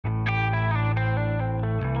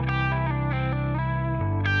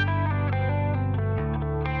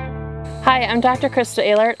Hi, I'm Dr. Krista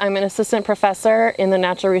Ehlert. I'm an assistant professor in the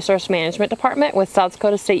Natural Resource Management Department with South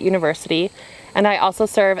Dakota State University, and I also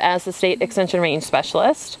serve as the State Extension Range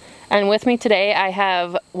Specialist. And with me today I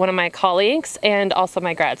have one of my colleagues and also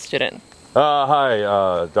my grad student.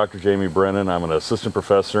 Hi, Dr. Jamie Brennan. I'm an assistant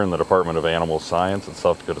professor in the Department of Animal Science at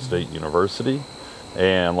South Dakota State University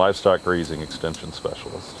and livestock grazing extension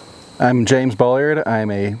specialist. I'm James Bolliard. I'm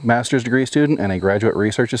a master's degree student and a graduate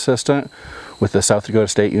research assistant with the South Dakota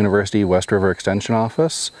State University West River Extension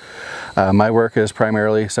Office. My work is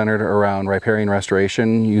primarily centered around riparian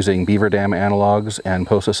restoration using beaver dam analogs and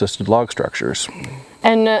post-assisted log structures.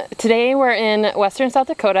 And today we're in western South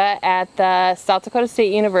Dakota at the South Dakota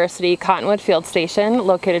State University Cottonwood Field Station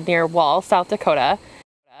located near Wall, South Dakota.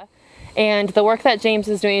 And the work that James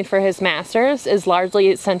is doing for his master's is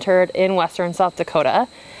largely centered in western South Dakota.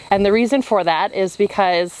 And the reason for that is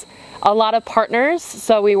because a lot of partners,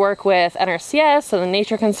 so we work with NRCS and the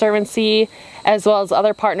Nature Conservancy, as well as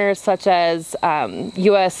other partners such as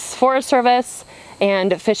U.S. Forest Service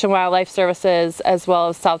and Fish and Wildlife Services, as well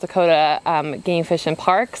as South Dakota Game Fish and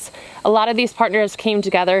Parks. A lot of these partners came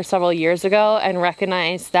together several years ago and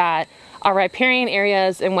recognized that our riparian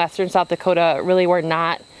areas in western South Dakota really were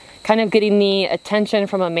not kind of getting the attention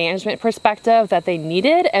from a management perspective that they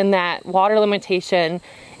needed, and that water limitation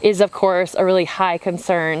is of course a really high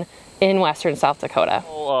concern in western South Dakota.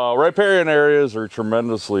 Riparian areas are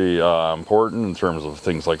tremendously important in terms of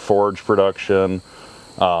things like forage production.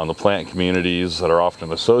 The plant communities that are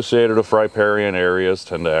often associated with riparian areas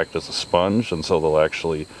tend to act as a sponge, and so they'll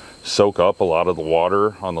actually soak up a lot of the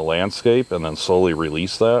water on the landscape and then slowly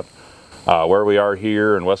release that. Where we are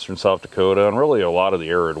here in western South Dakota, and really a lot of the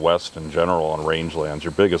arid west in general on rangelands,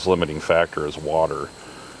 your biggest limiting factor is water.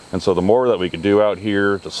 And so the more that we can do out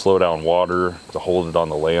here to slow down water, to hold it on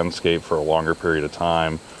the landscape for a longer period of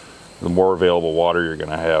time, the more available water you're going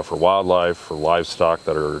to have for wildlife, for livestock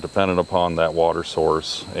that are dependent upon that water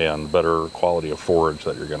source, and better quality of forage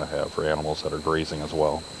that you're going to have for animals that are grazing as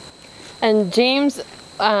well. And James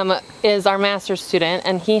is our master's student,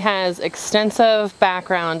 and he has extensive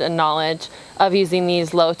background and knowledge of using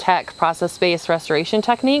these low-tech process-based restoration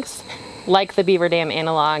techniques like the beaver dam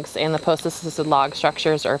analogs and the post-assisted log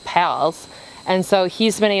structures, or PALs. And so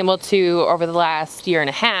he's been able to, over the last year and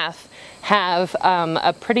a half, have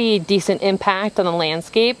a pretty decent impact on the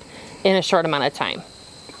landscape in a short amount of time.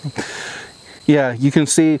 Yeah, you can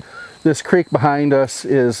see this creek behind us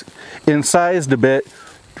is incised a bit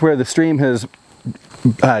to where the stream has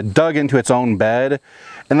dug into its own bed,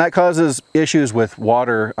 and that causes issues with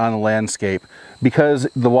water on the landscape. Because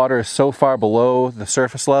the water is so far below the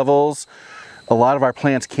surface levels, a lot of our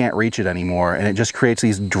plants can't reach it anymore, and it just creates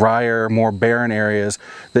these drier, more barren areas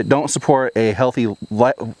that don't support a healthy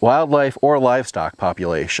wildlife or livestock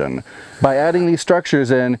population. By adding these structures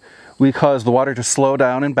in, we cause the water to slow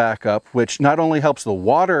down and back up, which not only helps the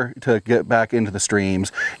water to get back into the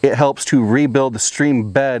streams, it helps to rebuild the stream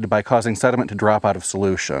bed by causing sediment to drop out of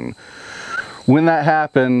solution. When that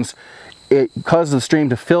happens, it causes the stream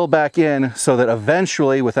to fill back in so that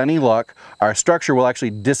eventually, with any luck, our structure will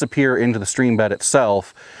actually disappear into the stream bed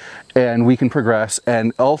itself, and we can progress.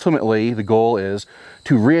 And ultimately, the goal is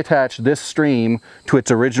to reattach this stream to its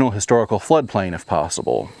original historical floodplain if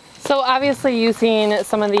possible. So obviously using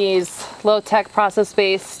some of these low-tech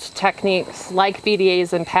process-based techniques like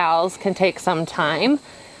BDAs and PALs can take some time,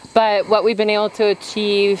 but what we've been able to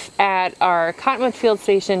achieve at our Cottonwood Field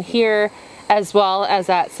Station here, as well as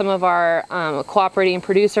at some of our cooperating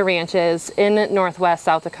producer ranches in northwest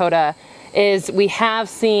South Dakota, is we have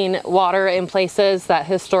seen water in places that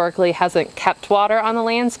historically hasn't kept water on the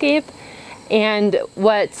landscape. And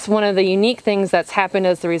what's one of the unique things that's happened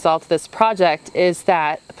as a result of this project is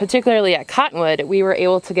that, particularly at Cottonwood, we were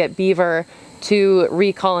able to get beaver to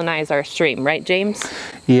recolonize our stream, right, James?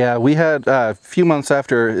 Yeah, we had a few months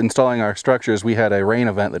after installing our structures, we had a rain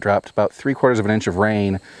event that dropped about 3/4 of an inch of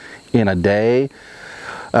rain in a day.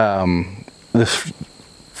 This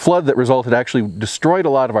flood that resulted actually destroyed a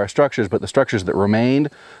lot of our structures, but the structures that remained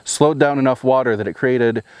slowed down enough water that it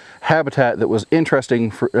created habitat that was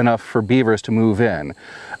interesting enough for beavers to move in.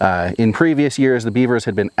 In previous years, the beavers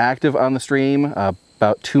had been active on the stream,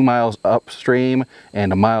 about 2 miles upstream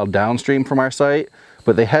and 1 mile downstream from our site,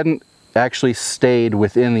 but they hadn't actually stayed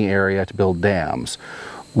within the area to build dams.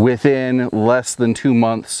 Within less than 2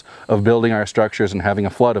 months of building our structures and having a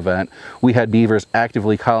flood event, we had beavers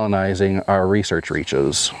actively colonizing our research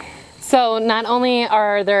reaches. So not only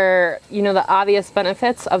are there, the obvious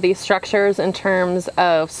benefits of these structures in terms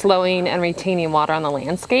of slowing and retaining water on the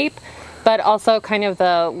landscape, but also kind of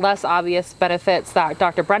the less obvious benefits that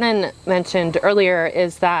Dr. Brennan mentioned earlier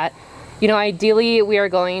is that you know, ideally we are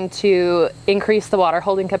going to increase the water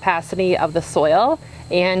holding capacity of the soil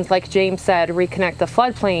and, like James said, reconnect the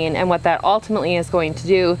floodplain. And what that ultimately is going to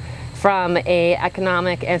do from a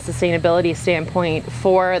economic and sustainability standpoint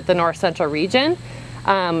for the North Central region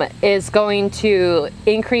is going to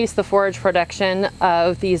increase the forage production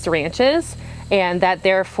of these ranches, and that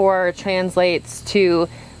therefore translates to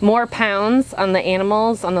more pounds on the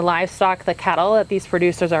animals, on the livestock, the cattle that these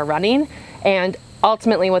producers are running. And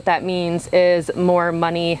ultimately what that means is more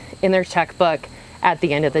money in their checkbook at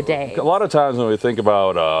the end of the day. A lot of times when we think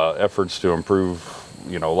about efforts to improve,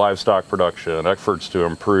 you know, livestock production, efforts to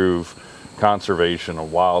improve conservation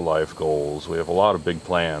of wildlife goals, we have a lot of big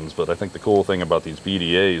plans, but I think the cool thing about these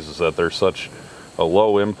BDAs is that they're such a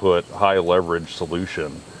low input, high leverage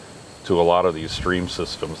solution to a lot of these stream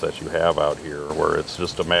systems that you have out here, where it's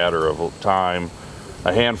just a matter of time,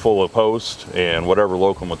 a handful of posts, and whatever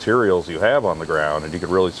local materials you have on the ground, and you could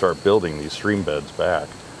really start building these stream beds back.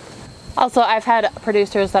 Also, I've had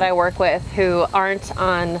producers that I work with who aren't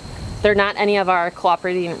on, they're not any of our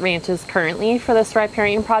cooperating ranches currently for this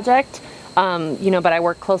Riparian project, you know, but I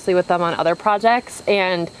work closely with them on other projects,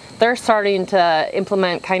 and they're starting to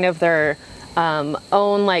implement kind of their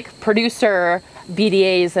own like producer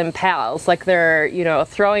BDAs and PALs. Like they're, you know,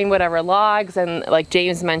 throwing whatever logs and, like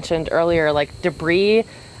James mentioned earlier, like debris,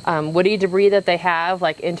 woody debris that they have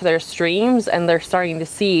like into their streams, and they're starting to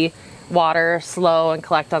see water slow and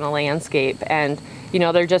collect on the landscape. And, you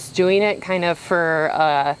know, they're just doing it kind of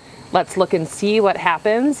for let's look and see what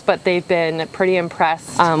happens, but they've been pretty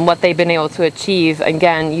impressed what they've been able to achieve,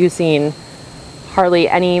 again, using hardly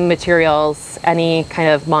any materials, any kind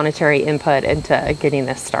of monetary input into getting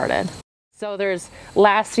this started. So there's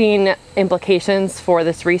lasting implications for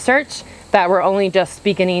this research that we're only just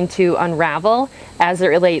beginning to unravel as it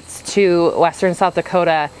relates to Western South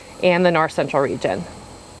Dakota and the North Central region.